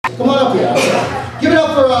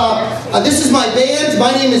This is my band.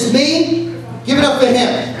 My name is Me. Give it up for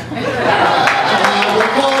him.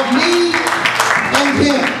 We're called Me and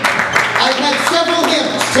Him. I've had several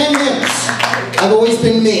hymns, 10 hymns. I've always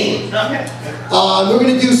been me. We're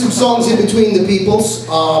going to do some songs in between the peoples.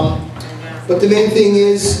 But the main thing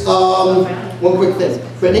is, one quick thing.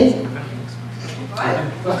 Brittany?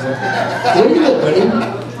 What? Where do you live, Brittany?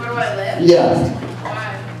 Where do I live? Yeah.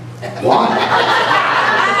 Why? Why?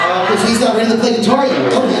 Because he's not ready to play guitar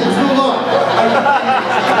yet. Okay, let's move on.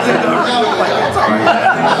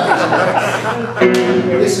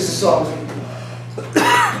 This is a song.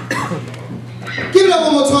 Give it up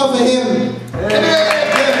one more time for him.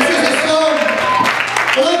 This is a song.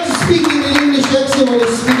 I like to speak in an English accent when I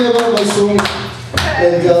speak about my songs.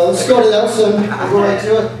 And let's start it out, son. I'll go right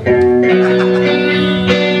to it.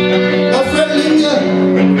 My friend Linda,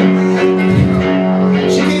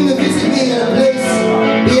 she came to visit me at a place.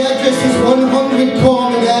 The address is 100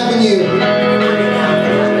 Carmen Avenue.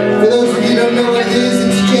 For those of you who don't know what it is,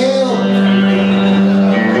 it's jail.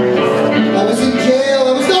 I was in jail. I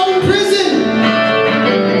was not in prison.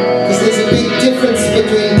 Because there's a big difference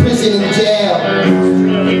between prison and jail.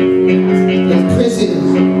 In prison,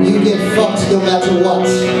 you get fucked no matter what.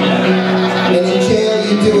 And in jail,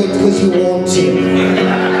 you do it because you want to.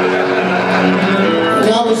 And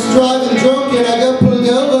I was driving drunk and I got pulled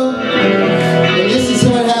over. And this is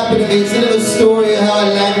what happened to me. It's a little story of how I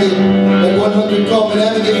landed at 100 Carmen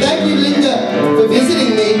Avenue. Thank you, Linda, for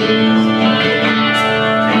visiting me.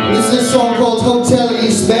 This is a song called Hotel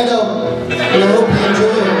East Meadow. And I hope you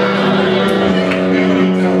enjoy it.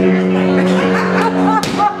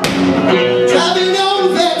 Driving on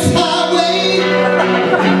that highway,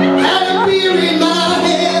 had a beer in my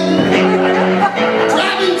hand,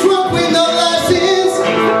 driving drunk with no license,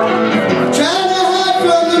 trying to hide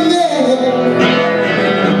from the man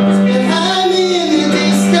behind me in the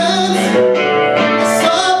distance. I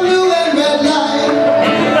saw blue and red light.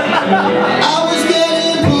 I was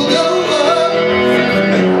getting pulled over.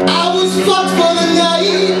 I was fucked for the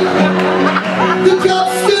night. The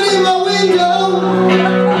cops stood in my window.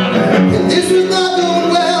 And this was not going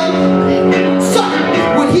well. So,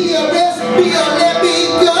 would he arrest me or let me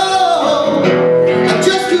go? I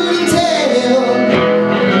just couldn't tell.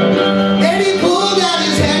 Then he pulled out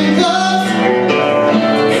his handcuffs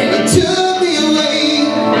and he took me away.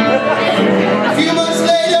 A few months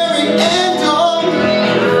later in Andon,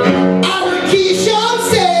 I heard Keyshawn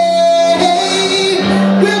say,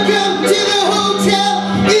 "Welcome to the hotel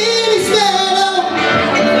in East Meadow."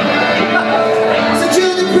 Such a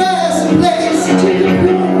depressing place,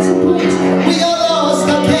 we all lost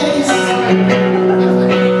our case.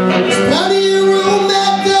 There's plenty of room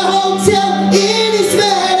at the hotel in East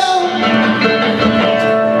Meadow.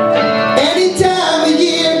 Any time of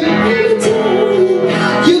year,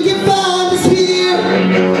 you can find us here.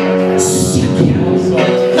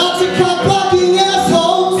 Lots of cock-blocking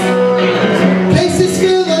assholes, places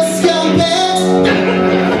full of scumbags.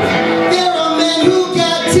 There are men who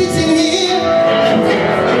got tits in here.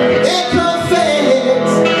 They're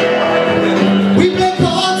confeds. We play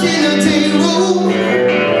cards in a day room.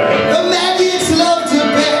 The maggots love to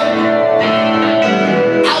bet.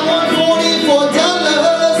 I won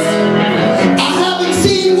 $44. I haven't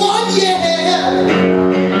seen one yet.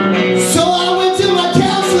 So I went to my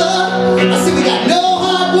counselor. I said, "We got no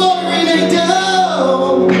hot water in the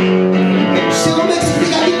dome." She said, "What makes you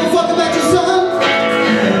think I give a fuck about your son?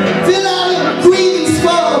 Fill out a grievance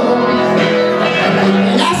form."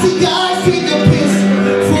 And I see guys take a pill.